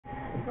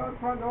Go to the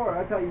front door.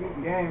 That's how you beat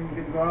the game. You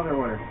get to go out there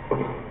with her.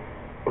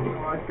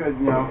 Oh, that's good,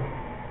 you know.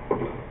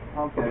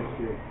 Pump that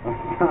shit.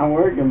 It's not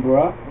working,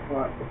 bro.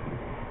 What?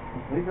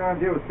 At least I don't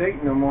deal with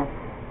Satan no more.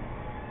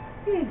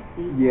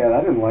 Yeah,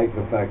 I didn't like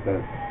the fact that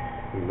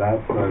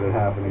started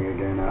happening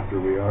again after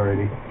we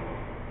already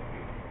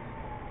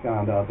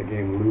found out the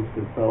game looped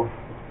itself.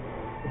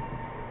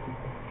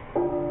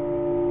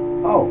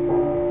 Oh.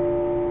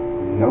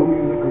 No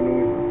music or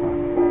noise this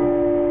time.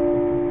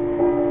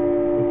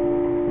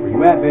 Where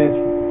you at, bitch?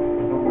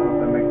 I don't know if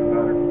that makes it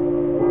better.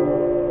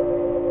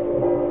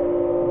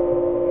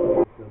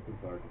 Just as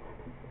dark.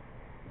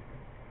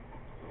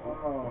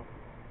 Oh.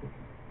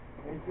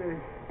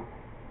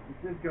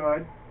 It's just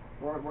good.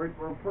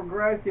 We're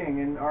progressing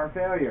in our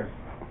failure.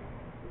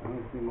 I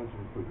don't see much of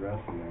a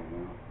progression right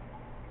now.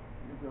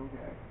 It's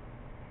okay.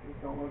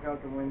 Just don't look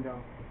out the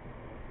window.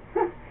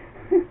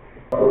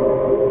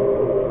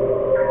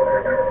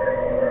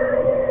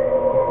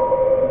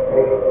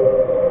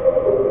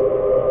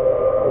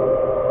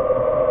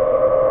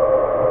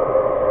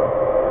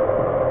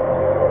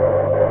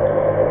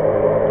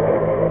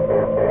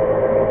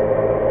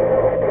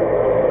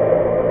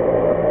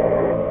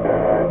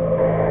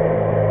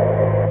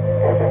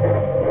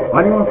 Why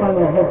do you want to find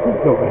that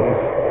headset over here?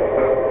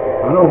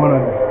 I don't want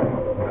to.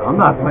 I'm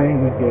not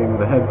playing this game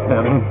with a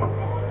headset in.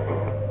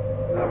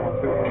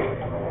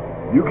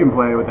 You can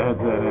play with the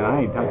headset in. I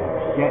ain't touching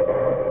shit.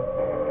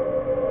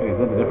 Hey, is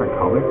that a different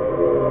color?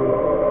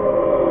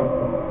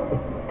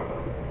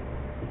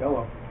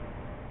 Yellow.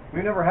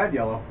 We never had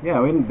yellow.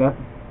 Yeah, we didn't. That's.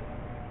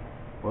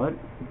 What?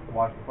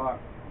 Watch the clock.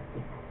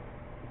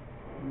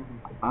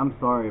 I'm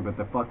sorry, but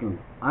the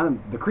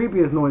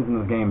creepiest noise in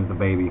this game is the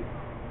baby.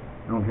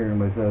 I don't care what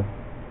anybody says.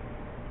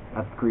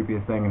 That's the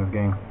creepiest thing in this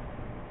game.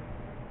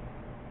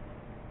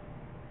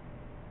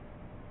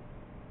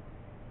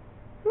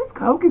 Whose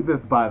Coke is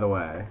this, by the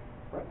way?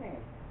 Brittany.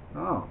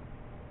 Oh.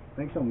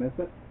 Think she'll miss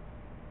it? Is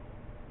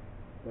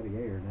that a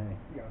yay or nay?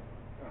 Yeah.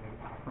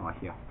 Oh,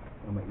 yeah.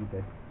 I'm gonna eat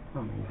this.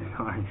 I'm gonna eat this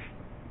orange.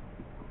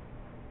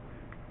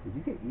 Did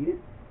you say eat it?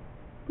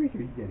 Pretty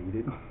sure you said eat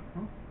it.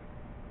 Huh?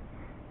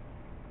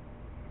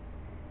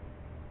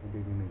 What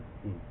did you mean?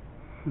 Eat.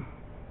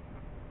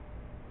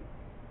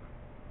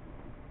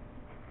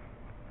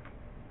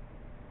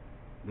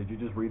 Did you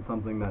just read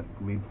something that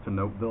leads to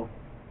Noteville?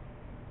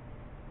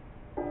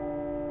 I'll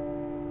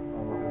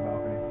look at the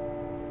balcony.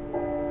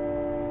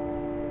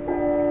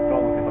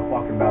 Don't look at the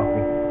fucking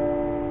balcony.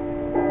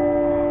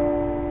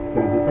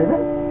 Did it say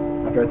that?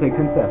 After I take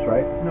 10 steps,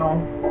 right? No.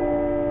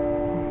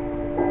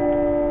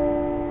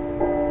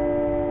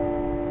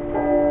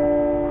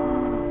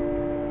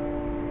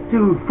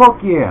 Dude, fuck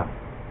yeah!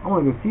 I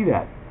wanna go see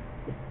that.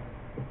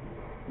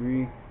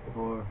 3,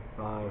 4,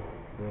 5,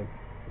 6,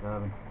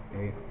 7,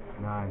 8,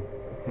 9,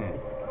 10.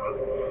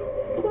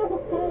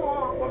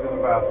 Look at the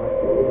bathroom.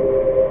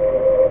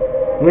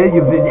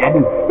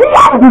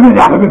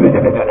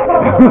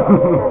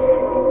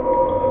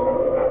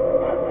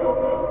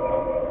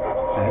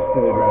 That's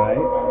good,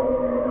 right?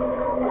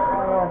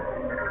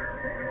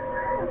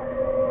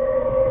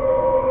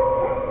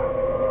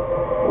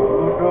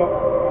 Look up.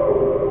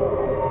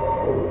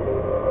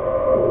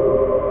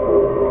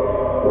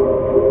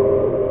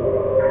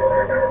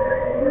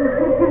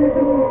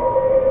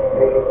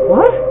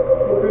 What?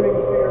 You couldn't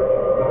even see her.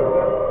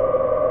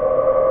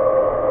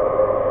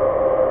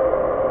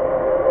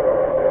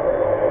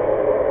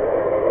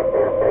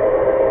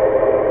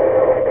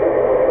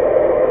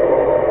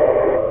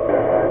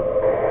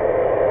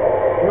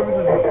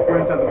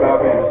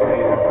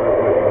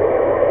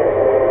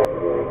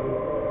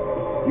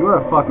 You are a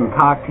fucking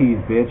cock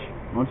tease, bitch.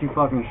 Why don't you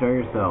fucking show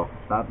yourself?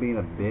 Stop being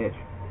a bitch.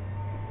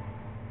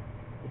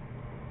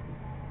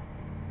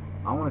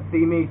 I want to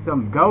see me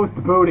some ghost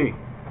booty.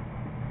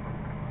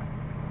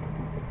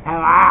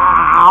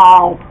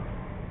 Hello!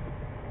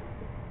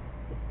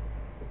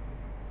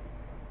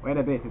 Where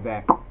the bitch is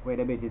at? Where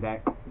the bitch is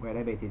at? Where the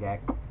bitch is at?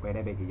 Where the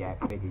bitch is at?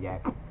 Bitch is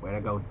at? Where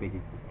the ghost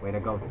bitches? Where the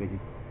ghost bitches?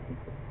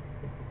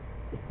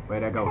 Where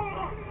the ghost?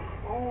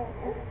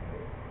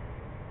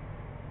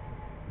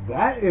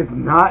 That is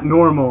not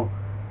normal.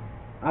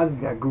 I just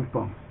got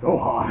goosebumps so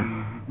hard.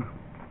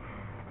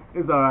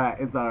 It's alright,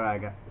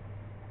 guys.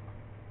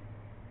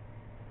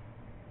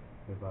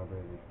 It's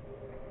vibrating.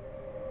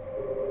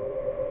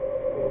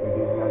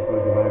 These guys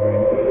supposed to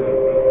vibrate.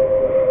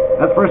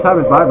 That's the first time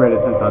it's vibrated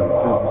since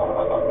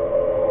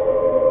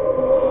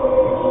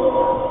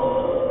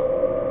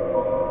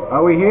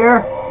Are we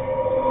here?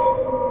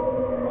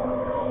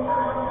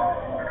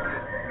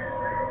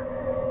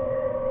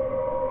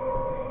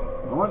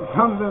 I want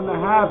something to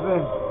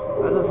happen.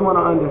 I just want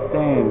to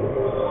understand.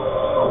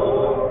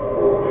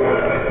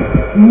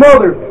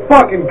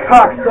 Motherfucking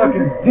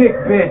cocksucking dick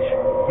bitch.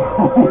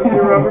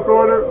 Around the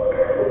corner.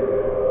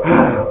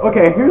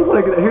 Okay, here's what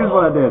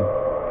I did.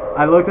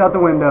 I looked out the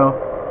window,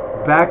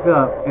 backed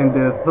up, and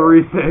did a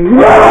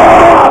 360.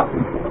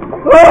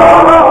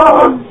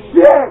 Oh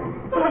shit!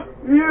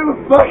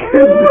 You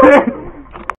fucking bitch!